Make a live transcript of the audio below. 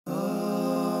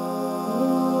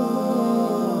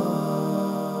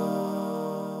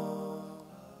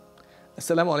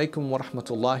Assalamu alaikum wa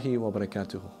rahmatullahi wa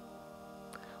barakatuhu.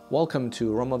 Welcome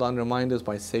to Ramadan Reminders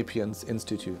by Sapience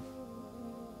Institute.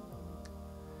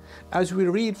 As we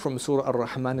read from Surah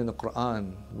Ar-Rahman in the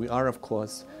Quran, we are of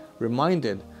course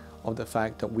reminded of the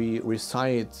fact that we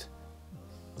recite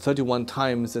 31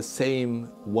 times the same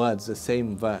words, the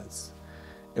same verse,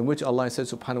 in which Allah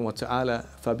says subhanahu wa ta'ala,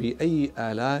 فَبِأَيِّ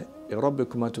آلَاءِ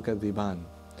رَبِّكُمَا تُكَذِّبَانِ.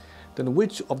 Then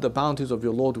which of the bounties of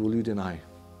your Lord will you deny?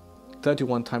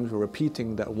 31 times we're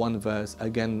repeating that one verse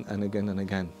again and again and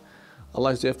again.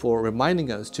 Allah is therefore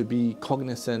reminding us to be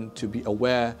cognizant, to be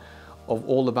aware of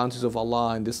all the bounties of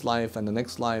Allah in this life and the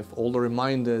next life, all the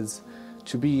reminders,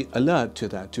 to be alert to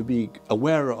that, to be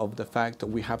aware of the fact that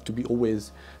we have to be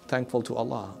always thankful to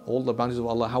Allah. All the bounties of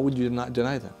Allah, how would you not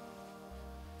deny them?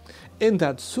 In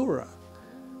that surah,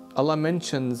 Allah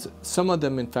mentions some of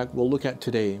them, in fact, we'll look at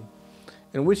today,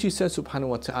 in which He says subhanahu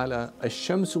wa ta'ala,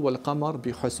 الشمس والقمر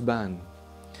بحسبان,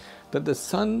 that the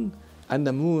sun and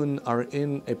the moon are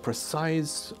in a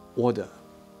precise order.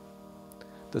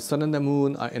 The sun and the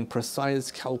moon are in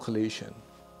precise calculation.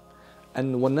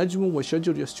 And وَالنَّجْمُ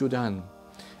وَالشَّجَرُ يَسْجُدَانِ,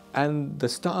 and the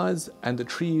stars and the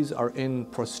trees are in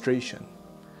prostration.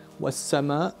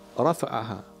 وَالسَّمَاء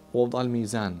رَفَعَهَا وَوَضَعَ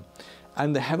الْمِيزَانِ,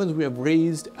 and the heavens we have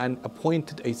raised and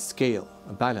appointed a scale,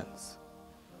 a balance.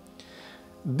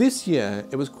 This year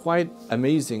it was quite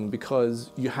amazing because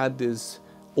you had this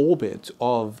orbit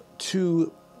of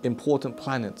two important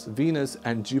planets, Venus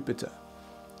and Jupiter.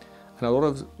 And a lot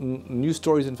of news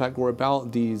stories, in fact, were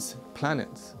about these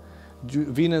planets,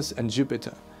 Venus and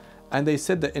Jupiter. And they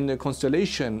said that in their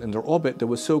constellation, in their orbit, they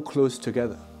were so close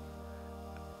together,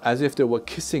 as if they were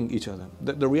kissing each other.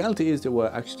 The reality is they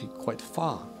were actually quite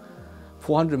far,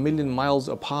 400 million miles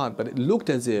apart, but it looked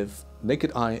as if,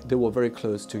 naked eye, they were very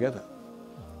close together.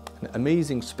 An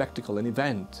amazing spectacle, an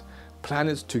event,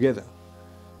 planets together.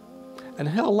 And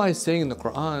here Allah is saying in the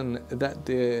Quran that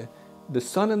the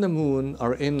sun and the moon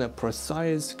are in a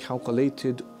precise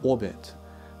calculated orbit,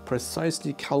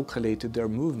 precisely calculated their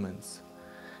movements.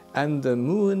 And the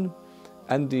moon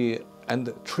and the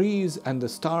trees and the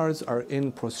stars are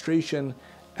in prostration,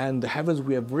 and the heavens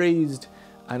we have raised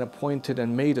and appointed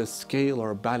and made a scale or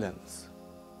a balance.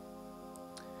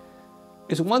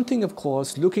 It's one thing, of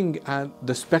course, looking at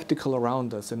the spectacle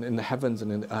around us in the heavens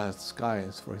and in the earth,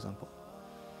 skies, for example,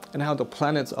 and how the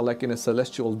planets are like in a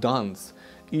celestial dance,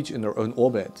 each in their own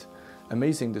orbit.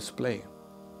 Amazing display.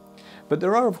 But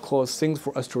there are, of course, things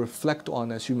for us to reflect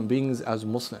on as human beings, as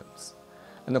Muslims.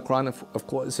 And the Quran, of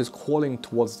course, is calling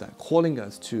towards that, calling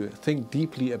us to think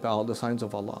deeply about the signs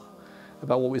of Allah,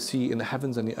 about what we see in the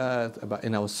heavens and the earth, about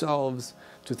in ourselves,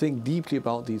 to think deeply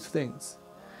about these things.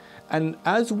 And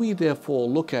as we therefore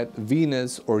look at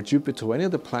Venus or Jupiter or any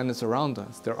of the planets around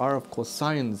us, there are of course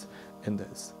signs in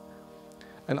this.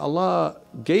 And Allah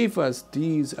gave us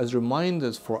these as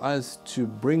reminders for us to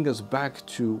bring us back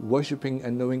to worshipping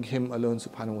and knowing Him alone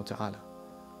subhanahu wa ta'ala.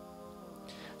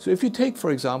 So if you take,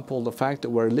 for example, the fact that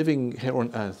we're living here on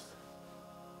earth,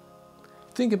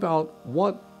 think about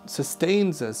what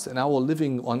sustains us in our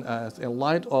living on earth in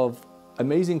light of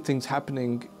amazing things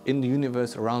happening in the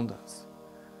universe around us.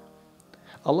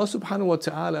 Allah subhanahu wa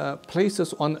ta'ala placed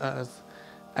us on earth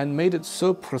and made it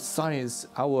so precise,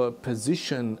 our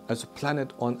position as a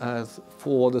planet on earth,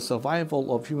 for the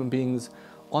survival of human beings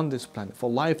on this planet, for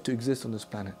life to exist on this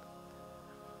planet.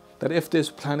 That if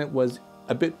this planet was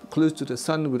a bit close to the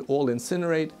sun, we'd all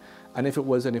incinerate, and if it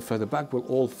was any further back, we'll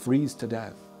all freeze to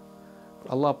death.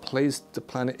 But Allah placed the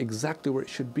planet exactly where it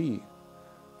should be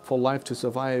for life to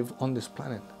survive on this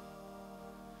planet.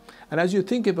 And as you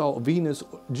think about Venus,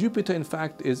 Jupiter in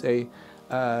fact is a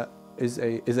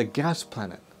gas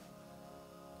planet.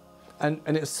 And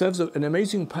it serves an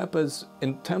amazing purpose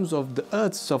in terms of the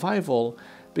Earth's survival,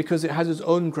 because it has its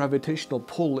own gravitational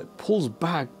pull. It pulls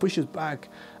back, pushes back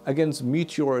against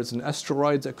meteors and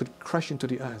asteroids that could crash into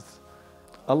the Earth.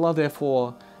 Allah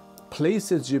therefore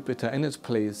places Jupiter in its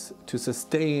place to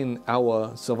sustain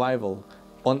our survival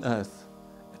on Earth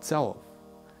itself.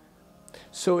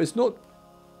 So it's not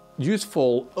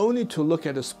useful only to look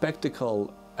at a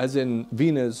spectacle as in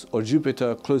Venus or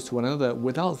Jupiter close to one another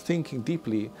without thinking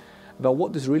deeply about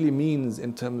what this really means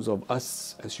in terms of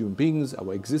us as human beings,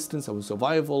 our existence, our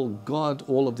survival, God,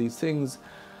 all of these things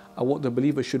are what the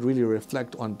believer should really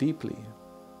reflect on deeply.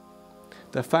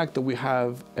 The fact that we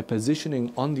have a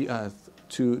positioning on the earth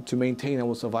to maintain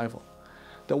our survival.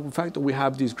 The fact that we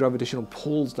have these gravitational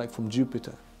pulls like from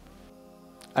Jupiter.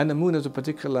 And the moon has a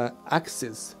particular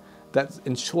axis that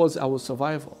ensures our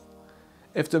survival.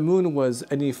 If the moon was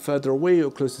any further away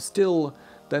or closer still,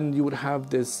 then you would have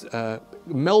this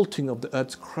melting of the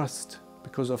Earth's crust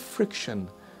because of friction.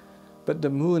 But the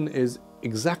moon is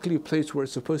exactly placed where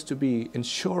it's supposed to be,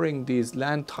 ensuring these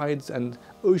land tides and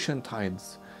ocean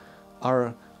tides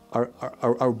are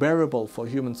bearable for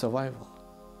human survival.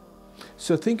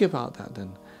 So think about that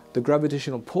then. The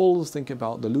gravitational pulls, think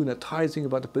about the lunar tides, think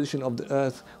about the position of the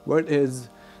earth, where it is,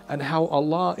 and how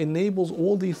Allah enables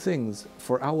all these things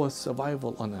for our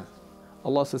survival on earth.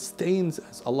 Allah sustains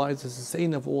us. Allah is the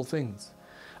sustainer of all things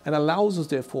and allows us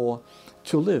therefore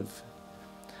to live.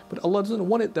 But Allah doesn't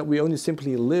want it that we only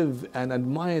simply live and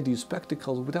admire these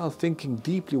spectacles without thinking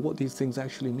deeply what these things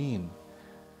actually mean.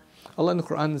 Allah in the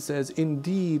Quran says,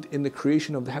 indeed in the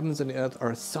creation of the heavens and the earth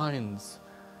are signs,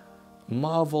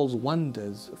 marvels,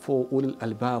 wonders for ulul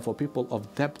albab, for people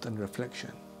of depth and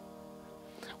reflection.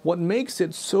 What makes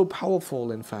it so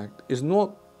powerful, in fact, is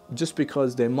not just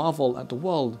because they marvel at the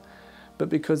world, but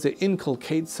because they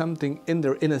inculcate something in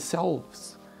their inner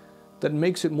selves that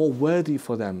makes it more worthy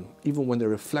for them, even when they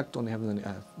reflect on the heaven and the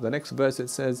earth. The next verse it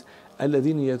says,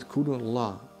 الَّذِينَ يَذْكُرُونَ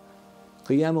اللَّهَ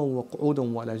قِيَامًا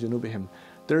وَقُعُودًا وَعَلَى جُنُوبِهِمْ.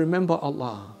 They remember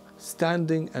Allah,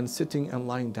 standing and sitting and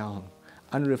lying down,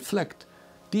 and reflect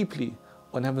deeply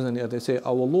on heaven and the earth. They say,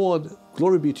 our Lord,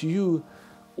 glory be to you,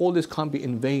 all this can't be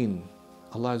in vain.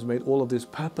 Allah has made all of this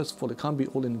purposeful, it can't be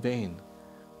all in vain.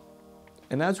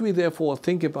 And as we therefore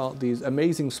think about these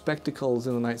amazing spectacles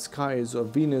in the night skies, or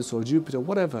Venus or Jupiter,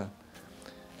 whatever,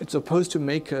 it's supposed to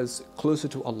make us closer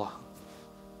to Allah,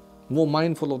 more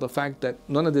mindful of the fact that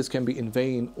none of this can be in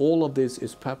vain. All of this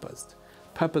is purposed.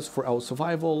 Purpose for our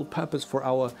survival, purpose for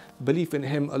our belief in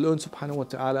Him alone subhanahu wa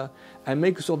ta'ala, and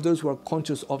make us of those who are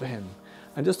conscious of Him.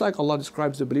 And just like Allah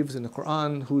describes the believers in the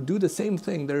Quran who do the same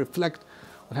thing, they reflect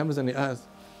on heavens and the earth,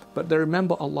 but they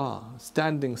remember Allah,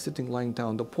 standing, sitting, lying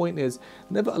down. The point is,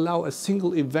 never allow a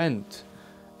single event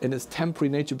in its temporary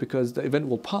nature, because the event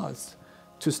will pass,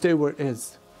 to stay where it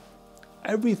is.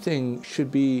 Everything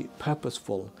should be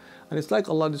purposeful. And it's like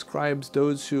Allah describes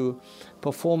those who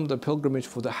perform the pilgrimage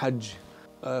for the Hajj.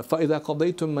 فَإِذَا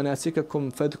قَضَيْتُم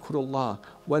مَنَاسِكَكُمْ فَاذْكُرُوا اللَّهَ.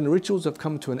 When rituals have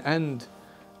come to an end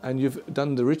and you've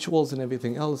done the rituals and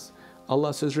everything else,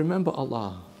 Allah says, remember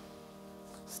Allah,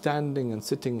 standing and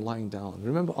sitting, lying down.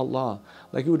 Remember Allah,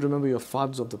 like you would remember your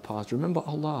fathers of the past. Remember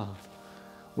Allah.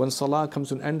 When Salah comes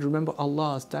to an end, remember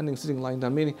Allah, standing, sitting, lying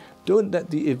down. Meaning, don't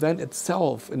let the event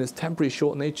itself, in its temporary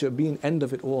short nature, be an end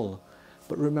of it all.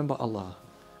 But remember Allah.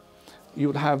 You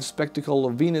would have spectacle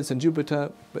of Venus and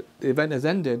Jupiter, but the event has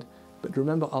ended. But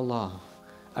remember Allah.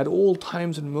 At all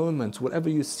times and moments, whatever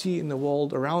you see in the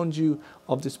world around you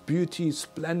of this beauty,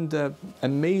 splendor,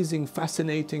 amazing,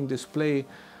 fascinating display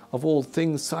of all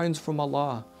things, signs from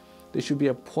Allah, there should be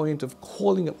a point of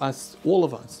calling us, all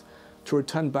of us, to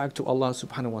return back to Allah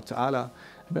subhanahu wa ta'ala.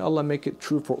 May Allah make it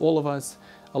true for all of us.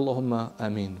 Allahumma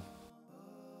ameen.